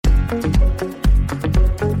Welcome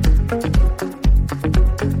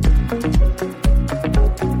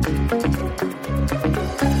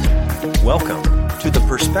to the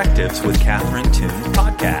Perspectives with Catherine Toon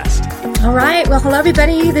podcast. All right. Well, hello,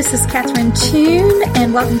 everybody. This is Catherine Toon,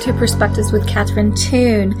 and welcome to Perspectives with Catherine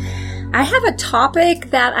Toon. I have a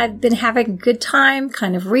topic that I've been having a good time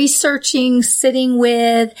kind of researching, sitting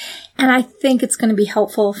with, and I think it's going to be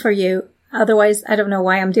helpful for you. Otherwise, I don't know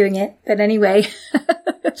why I'm doing it. But anyway,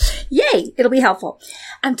 yay, it'll be helpful.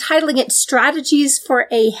 I'm titling it Strategies for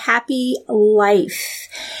a Happy Life.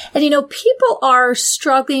 And people are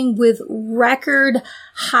struggling with record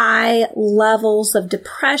high levels of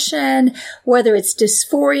depression, whether it's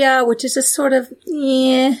dysphoria, which is a sort of,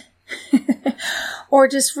 or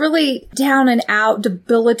just really down and out,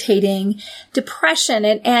 debilitating depression.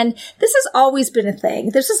 And this has always been a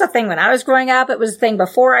thing. This is a thing when I was growing up. It was a thing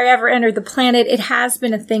before I ever entered the planet. It has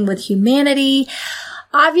been a thing with humanity.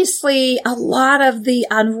 Obviously, a lot of the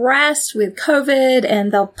unrest with COVID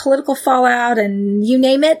and the political fallout and you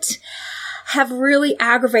name it have really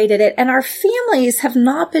aggravated it. And our families have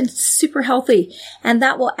not been super healthy, and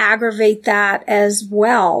that will aggravate that as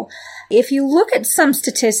well. If you look at some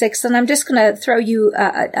statistics, and I'm just going to throw you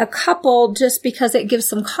a couple just because it gives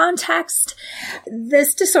some context.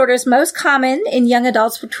 This disorder is most common in young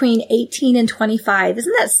adults between 18 and 25.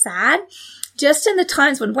 Isn't that sad? Just in the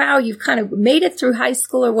times when, wow, you've kind of made it through high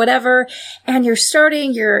school or whatever, and you're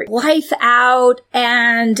starting your life out,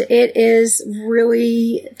 and it is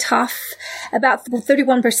really tough. About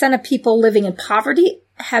 31% of people living in poverty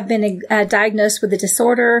have been diagnosed with the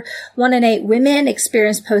disorder. 1 in 8 women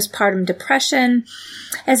experience postpartum depression.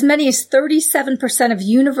 As many as 37% of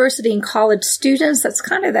university and college students, that's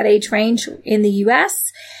kind of that age range in the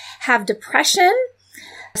U.S., have depression.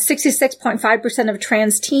 66.5% of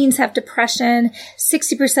trans teens have depression.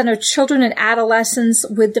 60% of children and adolescents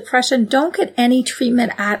with depression don't get any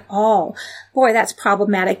treatment at all. Boy, that's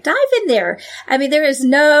problematic. Dive in there. I mean, there is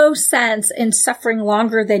no sense in suffering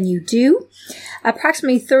longer than you do.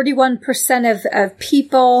 Approximately 31% of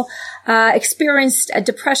people experienced a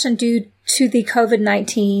depression due to the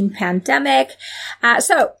COVID-19 pandemic.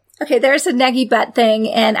 Okay, there's a neggy butt thing,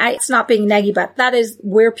 and it's not being neggy butt. That is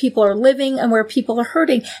where people are living and where people are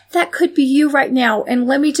hurting. That could be you right now. And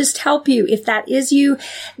let me just help you. If that is you,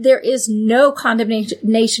 there is no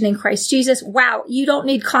condemnation in Christ Jesus. Wow, you don't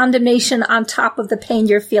need condemnation on top of the pain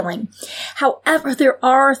you're feeling. However, there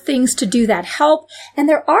are things to do that help, and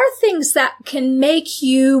there are things that can make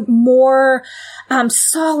you more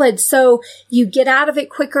solid, so you get out of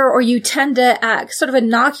it quicker, or you tend to sort of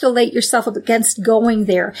inoculate yourself against going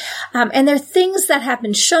there. And there are things that have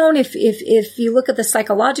been shown if you look at the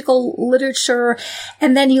psychological literature,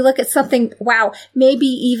 and then you look at something, wow, maybe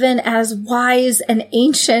even as wise and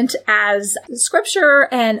ancient as scripture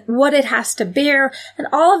and what it has to bear and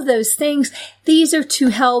all of those things. These are to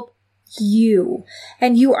help you,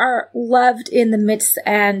 and you are loved in the midst,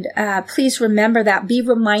 and please remember that. Be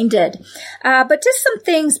reminded. But just some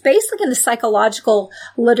things basically in the psychological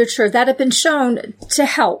literature that have been shown to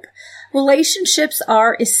help. Relationships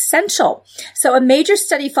are essential. So a major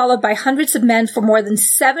study followed by hundreds of men for more than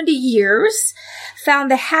 70 years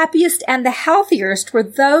found the happiest and the healthiest were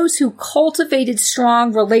those who cultivated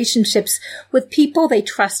strong relationships with people they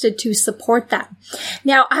trusted to support them.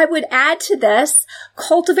 Now, I would add to this,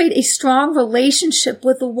 cultivate a strong relationship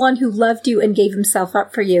with the one who loved you and gave himself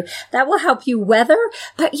up for you. That will help you weather,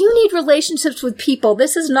 but you need relationships with people.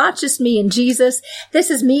 This is not just me and Jesus.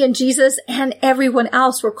 This is me and Jesus and everyone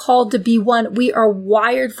else. We're called to be one. We are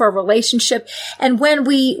wired for a relationship. And when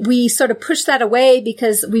we sort of push that away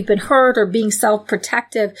because we've been hurt or being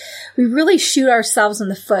self-protective, we really shoot ourselves in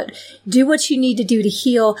the foot. Do what you need to do to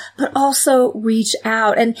heal, but also reach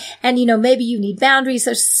out. And maybe you need boundaries.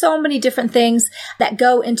 There's so many different things that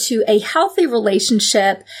go into a healthy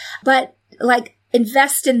relationship, but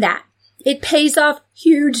invest in that. It pays off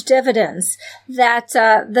huge dividends that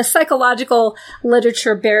the psychological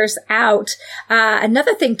literature bears out.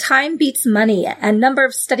 Another thing, time beats money. A number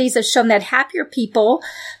of studies have shown that happier people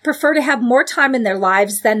prefer to have more time in their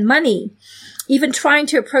lives than money. Even trying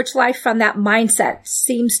to approach life from that mindset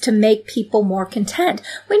seems to make people more content.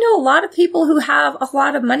 We know a lot of people who have a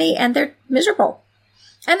lot of money and they're miserable.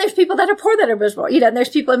 And there's people that are poor that are miserable, and there's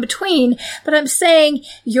people in between. But I'm saying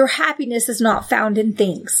your happiness is not found in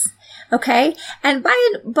things. Okay? And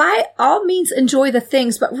by all means, enjoy the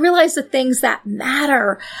things, but realize the things that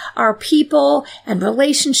matter are people and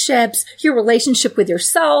relationships, your relationship with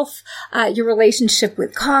yourself, your relationship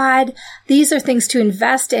with God. These are things to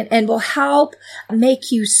invest in and will help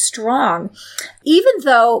make you strong. Even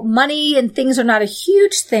though money and things are not a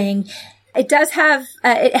huge thing, It does have,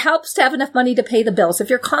 it helps to have enough money to pay the bills. If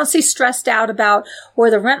you're constantly stressed out about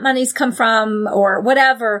where the rent money's come from or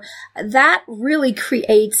whatever, that really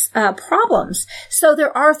creates problems. So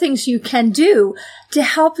there are things you can do to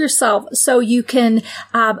help yourself so you can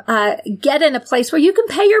get in a place where you can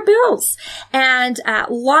pay your bills. And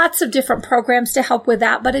lots of different programs to help with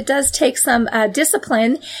that, but it does take some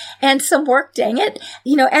discipline and some work, dang it.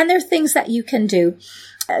 And there are things that you can do.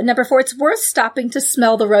 Number 4, it's worth stopping to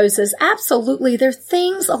smell the roses. Absolutely. There are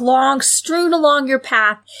things strewn along your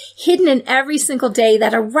path, hidden in every single day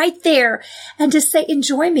that are right there. And just say,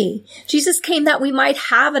 enjoy me. Jesus came that we might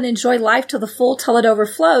have and enjoy life to the full till it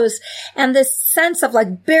overflows. And this sense of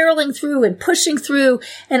like barreling through and pushing through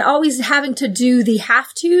and always having to do the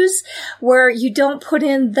have-tos where you don't put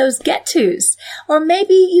in those get-tos. Or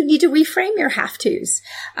maybe you need to reframe your have-tos.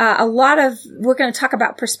 We're going to talk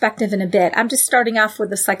about perspective in a bit. I'm just starting off with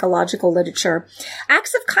the psychological literature.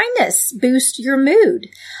 Acts of kindness boost your mood.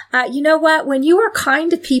 You know what? When you are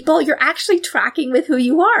kind to people, you're actually tracking with who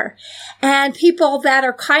you are. And people that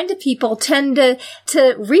are kind to people tend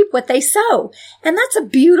to reap what they sow. And that's a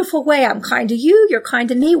beautiful way. I'm kind to you. You're kind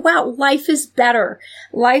to me. Wow. Life is better.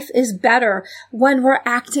 Life is better when we're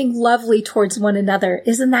acting lovely towards one another.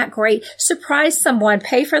 Isn't that great? Surprise someone.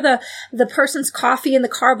 Pay for the person's coffee in the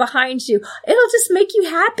car behind you. It'll just make you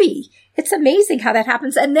happy. It's amazing how that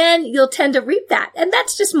happens. And then you'll tend to reap that. And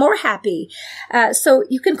that's just more happy. So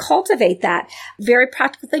you can cultivate that. Very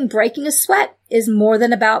practical thing. Breaking a sweat is more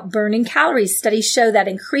than about burning calories. Studies show that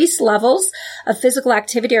increased levels of physical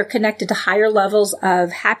activity are connected to higher levels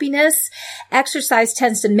of happiness. Exercise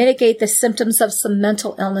tends to mitigate the symptoms of some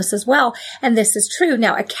mental illness as well. And this is true.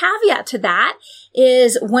 Now, a caveat to that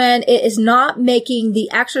is when it is not making the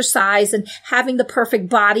exercise and having the perfect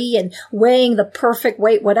body and weighing the perfect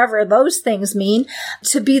weight, whatever those things mean,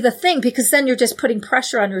 to be the thing, because then you're just putting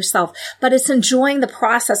pressure on yourself. But it's enjoying the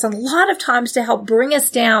process. And a lot of times to help bring us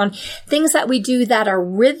down, things that we do that are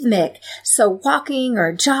rhythmic. So walking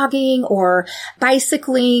or jogging or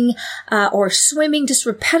bicycling or swimming, just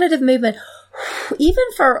repetitive movement, even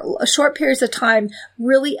for short periods of time,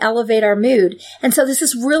 really elevate our mood. And so this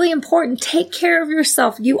is really important. Take care of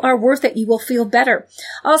yourself. You are worth it. You will feel better.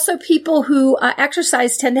 Also, people who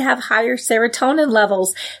exercise tend to have higher serotonin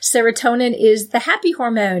levels. Serotonin is the happy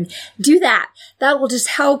hormone. Do that. That will just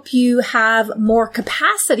help you have more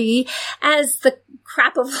capacity as the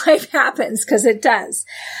crap of life happens, because it does.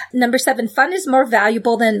 Number 7, fun is more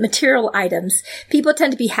valuable than material items. People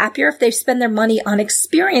tend to be happier if they spend their money on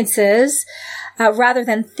experiences rather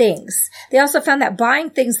than things. They also found that buying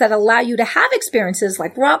things that allow you to have experiences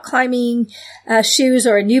like rock climbing, shoes,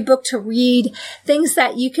 or a new book to read, things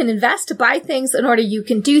that you can invest to buy things in order you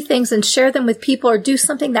can do things and share them with people or do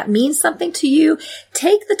something that means something to you.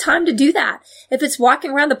 Take the time to do that. If it's walking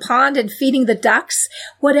around the pond and feeding the ducks,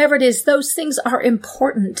 whatever it is, those things are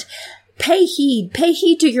important. Pay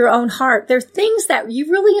heed to your own heart. There are things that you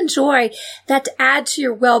really enjoy that add to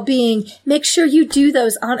your well-being. Make sure you do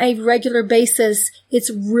those on a regular basis.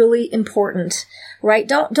 It's really important, right?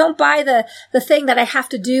 Don't buy the thing that I have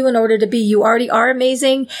to do in order to be. You already are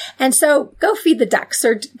amazing. And so go feed the ducks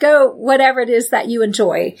or go whatever it is that you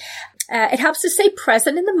enjoy. It helps to stay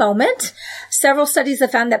present in the moment. Several studies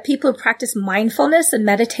have found that people who practice mindfulness and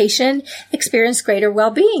meditation experience greater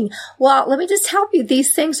well-being. Well, let me just help you.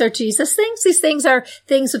 These things are Jesus things. These things are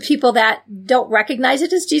things of people that don't recognize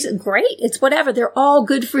it as Jesus. Great. It's whatever. They're all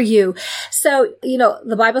good for you. So,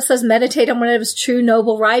 the Bible says meditate on whatever is true,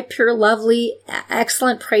 noble, right, pure, lovely,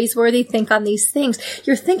 excellent, praiseworthy. Think on these things.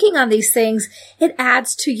 You're thinking on these things. It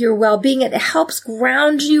adds to your well-being. It helps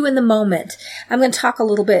ground you in the moment. I'm going to talk a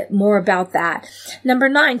little bit more about that. Number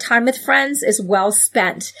 9, time with friends is well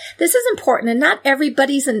spent. This is important, and not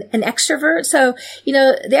everybody's an extrovert. So,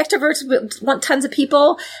 the extroverts want tons of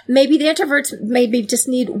people. Maybe the introverts maybe just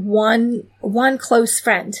need one close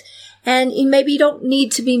friend. And maybe you don't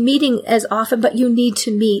need to be meeting as often, but you need to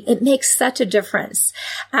meet. It makes such a difference.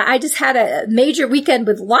 I just had a major weekend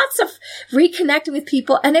with lots of reconnecting with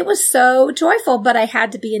people, and it was so joyful, but I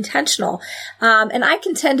had to be intentional. And I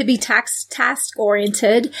can tend to be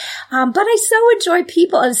task-oriented, but I so enjoy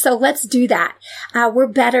people, and so let's do that. We're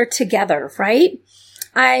better together, right?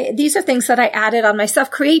 These are things that I added on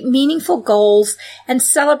myself. Create meaningful goals and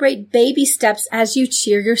celebrate baby steps as you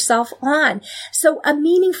cheer yourself on. So a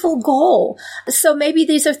meaningful goal. So maybe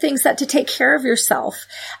these are things that to take care of yourself.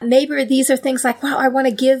 Maybe these are things like, wow, I want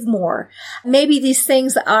to give more. Maybe these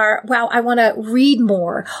things are, wow, I want to read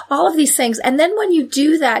more. All of these things. And then when you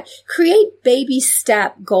do that, create baby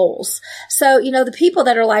step goals. So, the people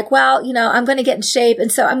that are like, well, I'm going to get in shape,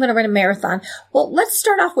 and so I'm going to run a marathon. Well, let's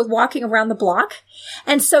start off with walking around the block.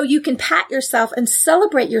 And so you can pat yourself and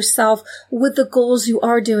celebrate yourself with the goals you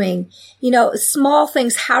are doing. Small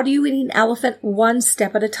things. How do you eat an elephant? One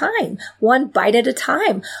step at a time, one bite at a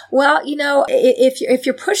time. Well, if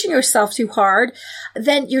you're pushing yourself too hard,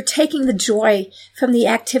 then you're taking the joy from the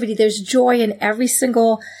activity. There's joy in every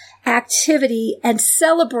single activity, and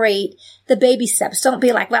celebrate the baby steps. Don't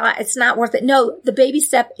be like, well, it's not worth it. No, the baby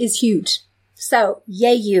step is huge. So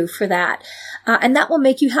yay you for that. And that will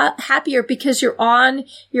make you happier because you're on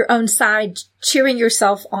your own side, cheering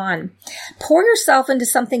yourself on. Pour yourself into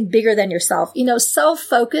something bigger than yourself.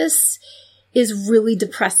 Self-focus is really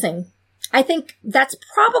depressing. I think that's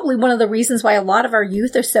probably one of the reasons why a lot of our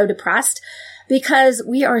youth are so depressed, because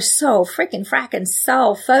we are so fracking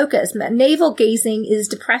self-focused. Navel gazing is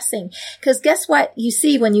depressing, because guess what you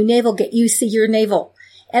see when you navel gaze? You see your navel.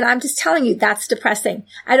 And I'm just telling you, that's depressing.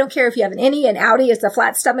 I don't care if you have an innie, an outie, it's a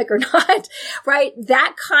flat stomach or not, right?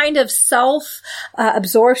 That kind of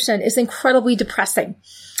self-absorption is incredibly depressing.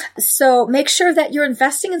 So make sure that you're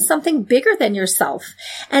investing in something bigger than yourself,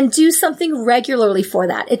 and do something regularly for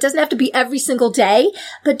that. It doesn't have to be every single day,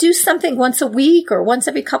 but do something once a week or once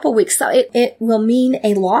every couple of weeks. So it will mean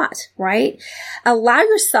a lot, right? Allow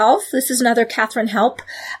yourself, this is another Catherine help,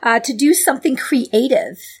 to do something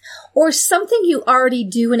creative, or something you already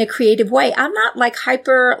do in a creative way. I'm not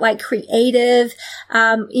hyper creative,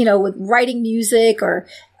 with writing music or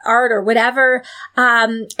art or whatever.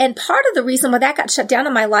 And part of the reason why that got shut down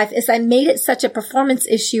in my life is I made it such a performance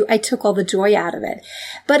issue. I took all the joy out of it.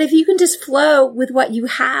 But if you can just flow with what you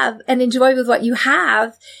have and enjoy with what you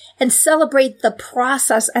have, and celebrate the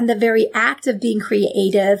process and the very act of being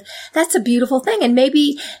creative, that's a beautiful thing. And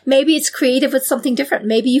maybe it's creative with something different.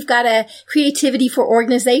 Maybe you've got a creativity for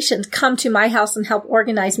organizations. Come to my house and help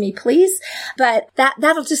organize me, please. But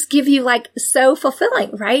that'll just give you so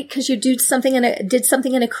fulfilling, right? Because you did something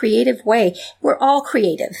in a creative way. We're all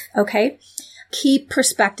creative, okay? Keep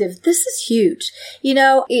perspective. This is huge.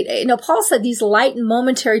 Paul said these light and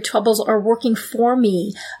momentary troubles are working for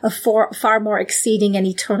me, far more exceeding an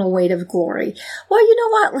eternal weight of glory. Well, you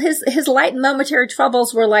know what? His light and momentary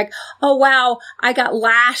troubles were like, oh wow, I got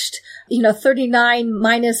lashed, 39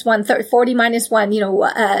 minus 1, 40 minus 1,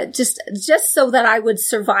 just so that I would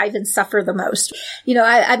survive and suffer the most.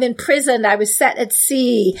 I'm imprisoned. I was set at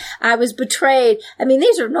sea. I was betrayed. I mean,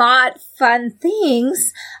 these are not fun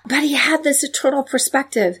things, but he had this eternal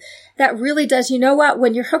perspective that really does,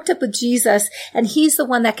 when you're hooked up with Jesus and he's the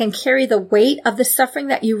one that can carry the weight of the suffering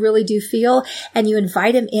that you really do feel, and you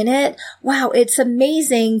invite him in it, wow, it's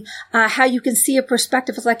amazing how you can see a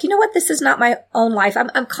perspective. It's like, this is not my own life.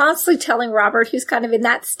 I'm constantly telling Robert, who's kind of in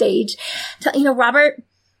that stage, Robert,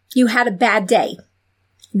 you had a bad day,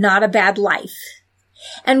 not a bad life.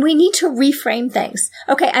 And we need to reframe things.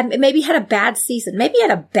 Okay, I maybe had a bad season. Maybe had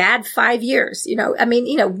a bad 5 years,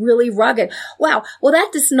 really rugged. Wow. Well, that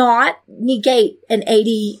does not negate an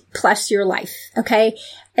 80+ year life. Okay.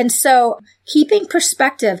 And so keeping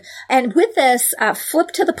perspective, and with this, flip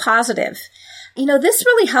to the positive. This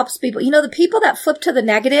really helps people. The people that flip to the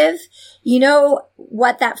negative,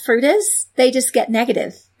 what that fruit is? They just get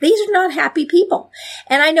negative. These are not happy people.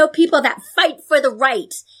 And I know people that fight for the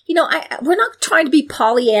right. We're not trying to be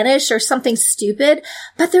Pollyannish or something stupid,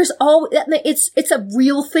 but it's a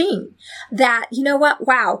real thing that,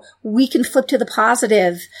 wow, we can flip to the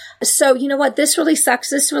positive. So, this really sucks.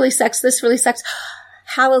 This really sucks. This really sucks.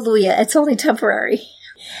 Hallelujah. It's only temporary.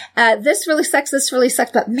 This really sucks. This really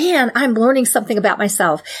sucks. But man, I'm learning something about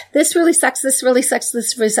myself. This really sucks. This really sucks.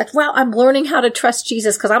 This really sucks. Wow, I'm learning how to trust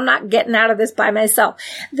Jesus because I'm not getting out of this by myself.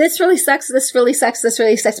 This really sucks. This really sucks. This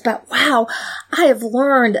really sucks. But wow, I have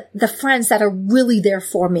learned the friends that are really there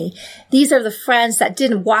for me. These are the friends that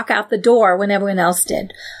didn't walk out the door when everyone else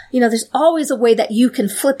did. There's always a way that you can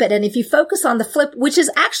flip it. And if you focus on the flip, which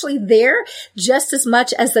is actually there just as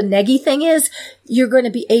much as the neggy thing is, you're going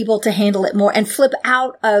to be able to handle it more and flip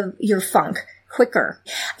out of your funk quicker.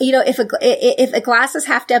 If a glass is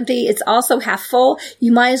half empty, it's also half full.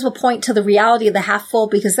 You might as well point to the reality of the half full,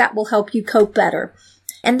 because that will help you cope better.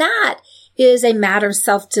 And that is a matter of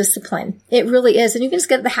self-discipline. It really is. And you can just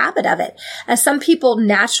get in the habit of it. As some people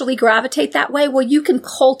naturally gravitate that way, well, you can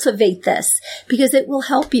cultivate this because it will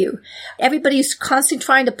help you. Everybody's constantly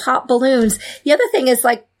trying to pop balloons. The other thing is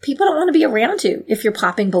people don't want to be around you if you're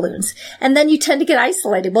popping balloons. And then you tend to get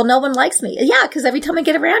isolated. Well, no one likes me. Yeah, because every time I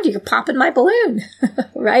get around you, you're popping my balloon,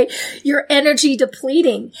 right? You're energy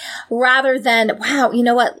depleting rather than, wow, you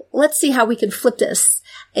know what? Let's see how we can flip this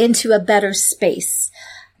into a better space.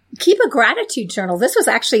 keep a gratitude journal. This was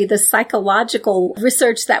actually the psychological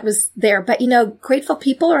research that was there. But, grateful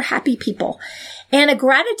people are happy people. And a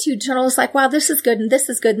gratitude journal is like, wow, this is good, and this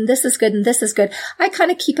is good, and this is good, and this is good. I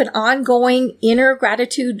kind of keep an ongoing inner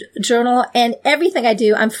gratitude journal, and everything I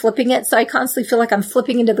do, I'm flipping it. So I constantly feel like I'm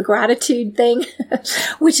flipping into the gratitude thing,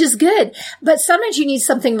 which is good. But sometimes you need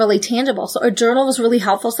something really tangible. So a journal was really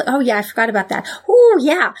helpful. So, oh yeah, I forgot about that. Oh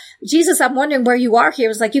yeah. Jesus, I'm wondering where you are here. It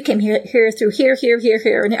was like, you came here through here.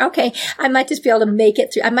 And okay, I might just be able to make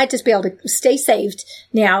it through. I might just be able to stay saved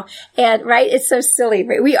now. And right, it's so silly.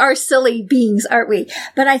 Right? We are silly beings, aren't we?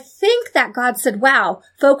 But I think that God said, wow,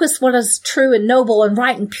 focus what is true and noble and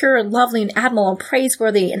right and pure and lovely and admirable and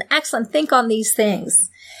praiseworthy and excellent. Think on these things.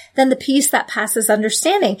 Then the peace that passes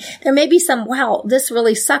understanding. There may be some, wow, this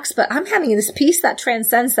really sucks, but I'm having this peace that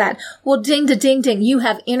transcends that. Well, ding to ding ding, you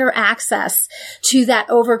have inner access to that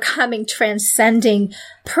overcoming, transcending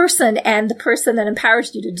person and the person that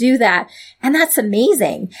empowers you to do that. And that's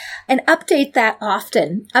amazing. And update that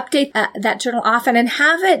often. Update that journal often and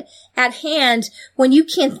have it at hand when you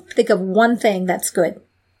can't think of one thing that's good.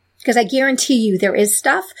 Because I guarantee you there is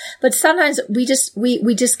stuff, but sometimes we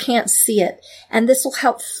just can't see it. And this will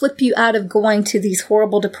help flip you out of going to these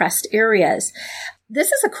horrible depressed areas.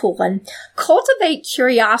 This is a cool one. Cultivate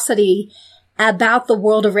curiosity about the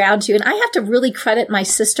world around you. And I have to really credit my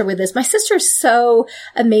sister with this. My sister is so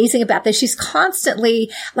amazing about this. She's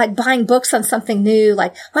constantly like buying books on something new.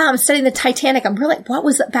 Like, wow, I'm studying the Titanic. I'm really, what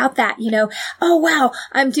was about that? Oh, wow,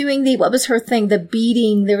 I'm doing what was her thing? The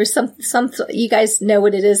beading. There was some, you guys know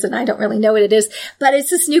what it is and I don't really know what it is, but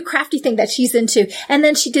it's this new crafty thing that she's into. And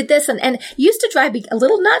then she did this and used to drive me a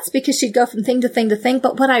little nuts because she'd go from thing to thing to thing.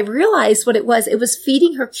 But what I realized it was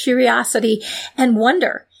feeding her curiosity and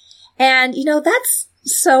wonder. And, that's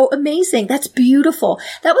so amazing. That's beautiful.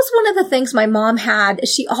 That was one of the things my mom had.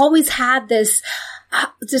 She always had this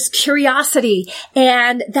curiosity,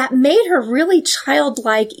 and that made her really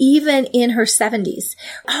childlike even in her 70s.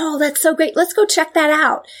 Oh, that's so great. Let's go check that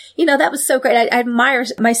out. That was so great. I admire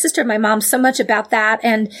my sister and my mom so much about that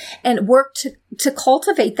and work to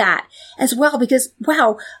cultivate that as well, because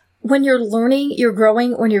wow, when you're learning, you're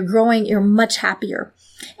growing. When you're growing, you're much happier.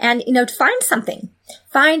 And, find something.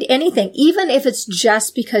 Find anything, even if it's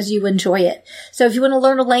just because you enjoy it. So if you want to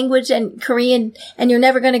learn a language and Korean and you're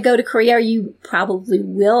never going to go to Korea, or you probably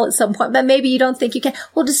will at some point, but maybe you don't think you can,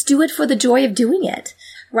 well, just do it for the joy of doing it,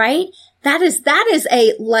 right? That is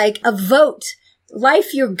a vote.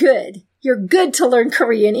 Life, you're good. You're good to learn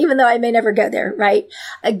Korean, even though I may never go there, right?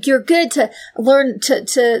 You're good to learn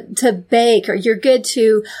to bake, or you're good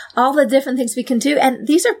to all the different things we can do. And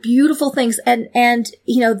these are beautiful things. And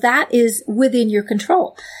that is within your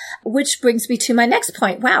control, which brings me to my next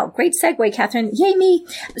point. Wow. Great segue, Catherine. Yay me.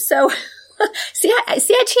 So See, I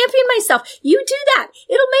champion myself. You do that.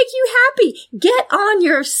 It'll make you happy. Get on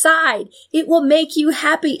your side. It will make you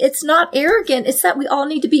happy. It's not arrogant. It's that we all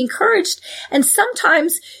need to be encouraged. And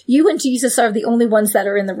sometimes you and Jesus are the only ones that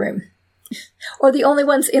are in the room, or the only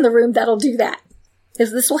ones in the room that'll do that.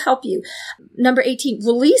 This will help you. Number 18,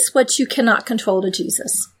 release what you cannot control to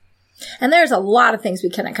Jesus. And there's a lot of things we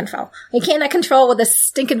cannot control. We cannot control what the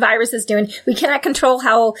stinking virus is doing. We cannot control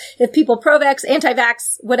if people pro-vax,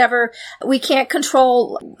 anti-vax, whatever. We can't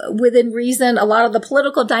control within reason a lot of the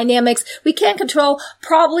political dynamics. We can't control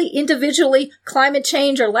probably individually climate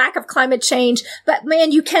change or lack of climate change. But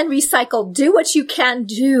man, you can recycle. Do what you can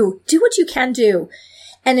do. Do what you can do.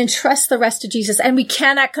 And entrust the rest to Jesus. And we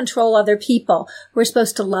cannot control other people. We're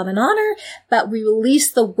supposed to love and honor, but we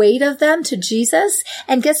release the weight of them to Jesus.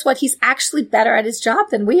 And guess what? He's actually better at his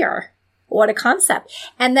job than we are. What a concept.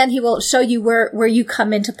 And then he will show you where you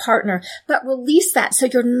come in to partner. But release that so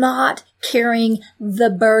you're not carrying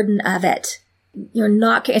the burden of it.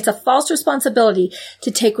 It's a false responsibility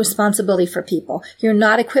to take responsibility for people. You're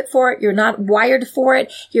not equipped for it. You're not wired for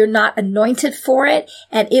it. You're not anointed for it.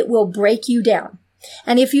 And it will break you down.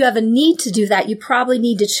 And if you have a need to do that, you probably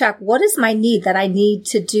need to check, what is my need that I need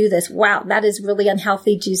to do this? Wow, that is really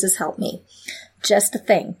unhealthy. Jesus, help me. Just a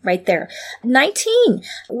thing right there. 19,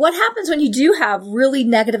 what happens when you do have really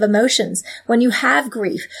negative emotions? When you have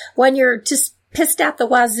grief? When you're just pissed at the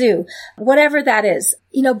wazoo? Whatever that is,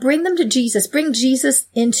 bring them to Jesus. Bring Jesus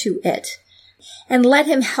into it. And let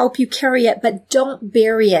him help you carry it, but don't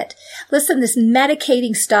bury it. Listen, this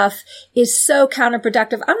medicating stuff is so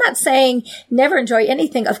counterproductive. I'm not saying never enjoy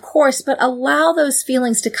anything, of course, but allow those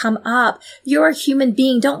feelings to come up. You're a human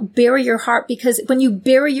being. Don't bury your heart, because when you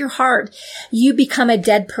bury your heart, you become a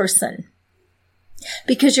dead person,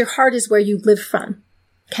 because your heart is where you live from.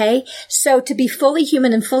 Okay. So to be fully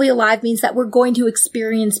human and fully alive means that we're going to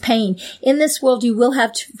experience pain. In this world, you will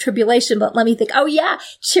have tribulation, but let me think, oh yeah,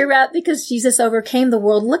 cheer up because Jesus overcame the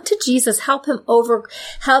world. Look to Jesus.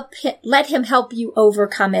 Let him help you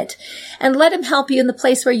overcome it, and let him help you in the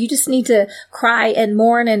place where you just need to cry and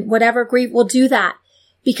mourn and whatever grief will do that,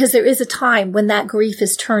 because there is a time when that grief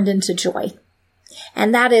is turned into joy.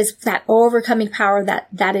 And that is that overcoming power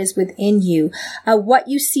that is within you. What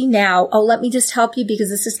you see now, let me just help you because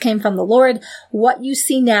this just came from the Lord. What you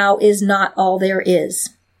see now is not all there is.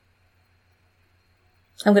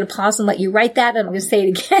 I'm going to pause and let you write that, and I'm going to say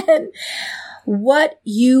it again. What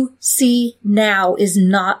you see now is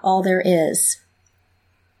not all there is.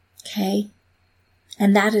 Okay?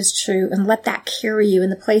 And that is true. And let that carry you in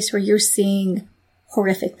the place where you're seeing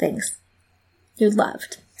horrific things. You're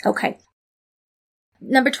loved. Okay.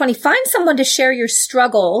 Number 20, find someone to share your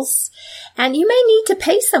struggles, and you may need to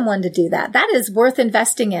pay someone to do that. That is worth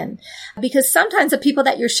investing in, because sometimes the people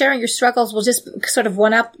that you're sharing your struggles will just sort of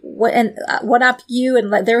one up you and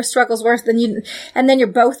let their struggles worse than you, and then you're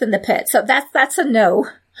both in the pit. So that's a no.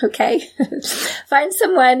 Okay. Find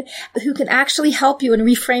someone who can actually help you and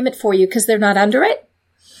reframe it for you because they're not under it.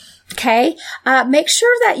 Okay. Make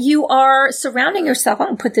sure that you are surrounding yourself. I'm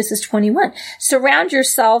going to put this as 21. Surround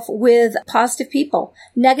yourself with positive people.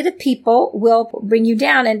 Negative people will bring you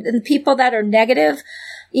down. And the people that are negative,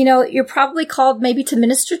 you're probably called maybe to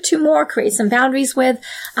minister to more, create some boundaries with.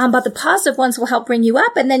 But the positive ones will help bring you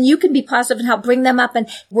up. And then you can be positive and help bring them up. And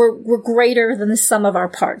we're greater than the sum of our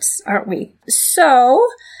parts, aren't we? So,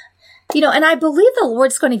 and I believe the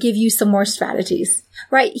Lord's going to give you some more strategies,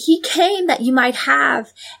 right? He came that you might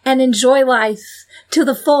have and enjoy life to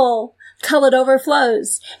the full till it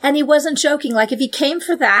overflows. And he wasn't joking. Like if he came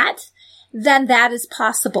for that, then that is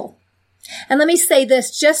possible. And let me say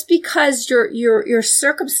this, just because your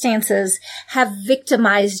circumstances have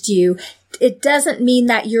victimized you, it doesn't mean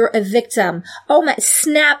that you're a victim. Oh my,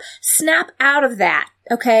 snap out of that.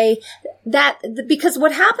 Okay. Because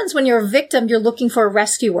what happens when you're a victim, you're looking for a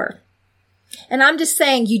rescuer. And I'm just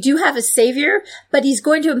saying you do have a savior, but he's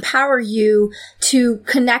going to empower you to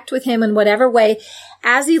connect with him in whatever way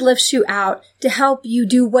as he lifts you out to help you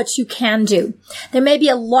do what you can do. There may be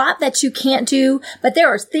a lot that you can't do, but there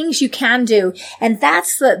are things you can do. And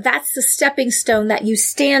that's the stepping stone that you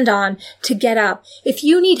stand on to get up. If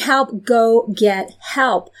you need help, go get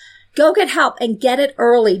help. Go get help and get it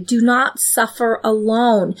early. Do not suffer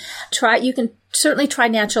alone. You can certainly try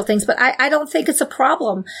natural things, but I don't think it's a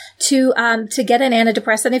problem to get an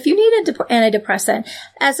antidepressant. If you need an antidepressant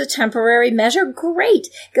as a temporary measure, great.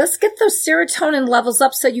 Let's get those serotonin levels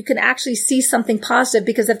up so you can actually see something positive,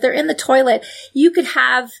 because if they're in the toilet, you could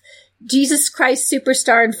have Jesus Christ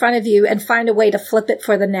Superstar in front of you and find a way to flip it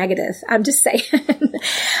for the negative. I'm just saying.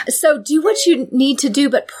 So do what you need to do,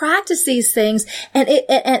 but practice these things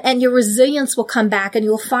and your resilience will come back and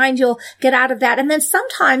you'll find you'll get out of that. And then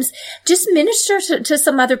sometimes just minister to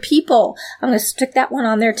some other people. I'm going to stick that one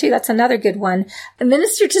on there too. That's another good one.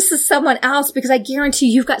 Minister to someone else, because I guarantee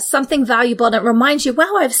you've got something valuable and it reminds you,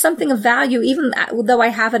 wow, I have something of value even though I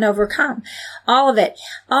haven't overcome. All of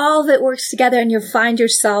it works together and you'll find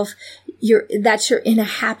yourself you're in a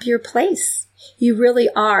happier place. You really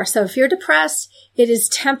are. So if you're depressed, it is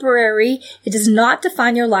temporary. It does not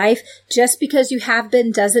define your life. Just because you have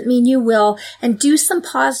been doesn't mean you will. And do some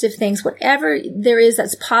positive things. Whatever there is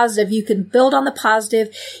that's positive, you can build on the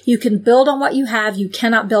positive. You can build on what you have. You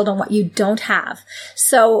cannot build on what you don't have.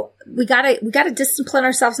 So we gotta discipline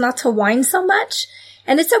ourselves not to whine so much.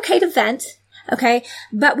 And it's okay to vent. Okay.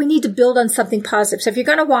 But we need to build on something positive. So if you're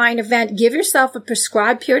going to whine or vent, give yourself a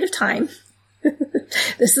prescribed period of time.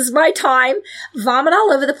 This is my time. Vomit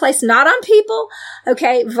all over the place, not on people.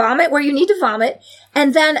 Okay. Vomit where you need to vomit.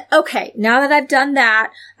 And then, okay, now that I've done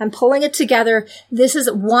that, I'm pulling it together. This is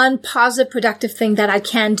one positive, productive thing that I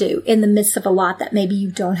can do in the midst of a lot that maybe you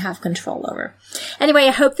don't have control over. Anyway,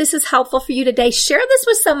 I hope this is helpful for you today. Share this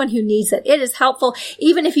with someone who needs it. It is helpful,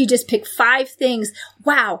 even if you just pick 5 things.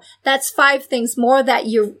 Wow, that's 5 things more that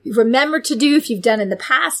you remember to do if you've done in the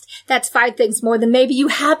past. That's 5 things more than maybe you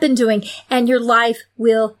have been doing, and your life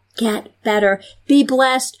will get better. Be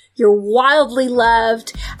blessed. You're wildly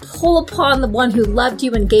loved. Pull upon the one who loved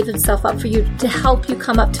you and gave himself up for you to help you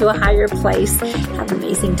come up to a higher place. Have an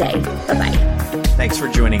amazing day. Bye-bye. Thanks for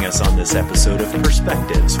joining us on this episode of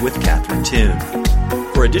Perspectives with Catherine Toon.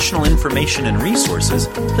 For additional information and resources,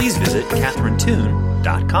 please visit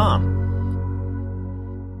catherinetoon.com.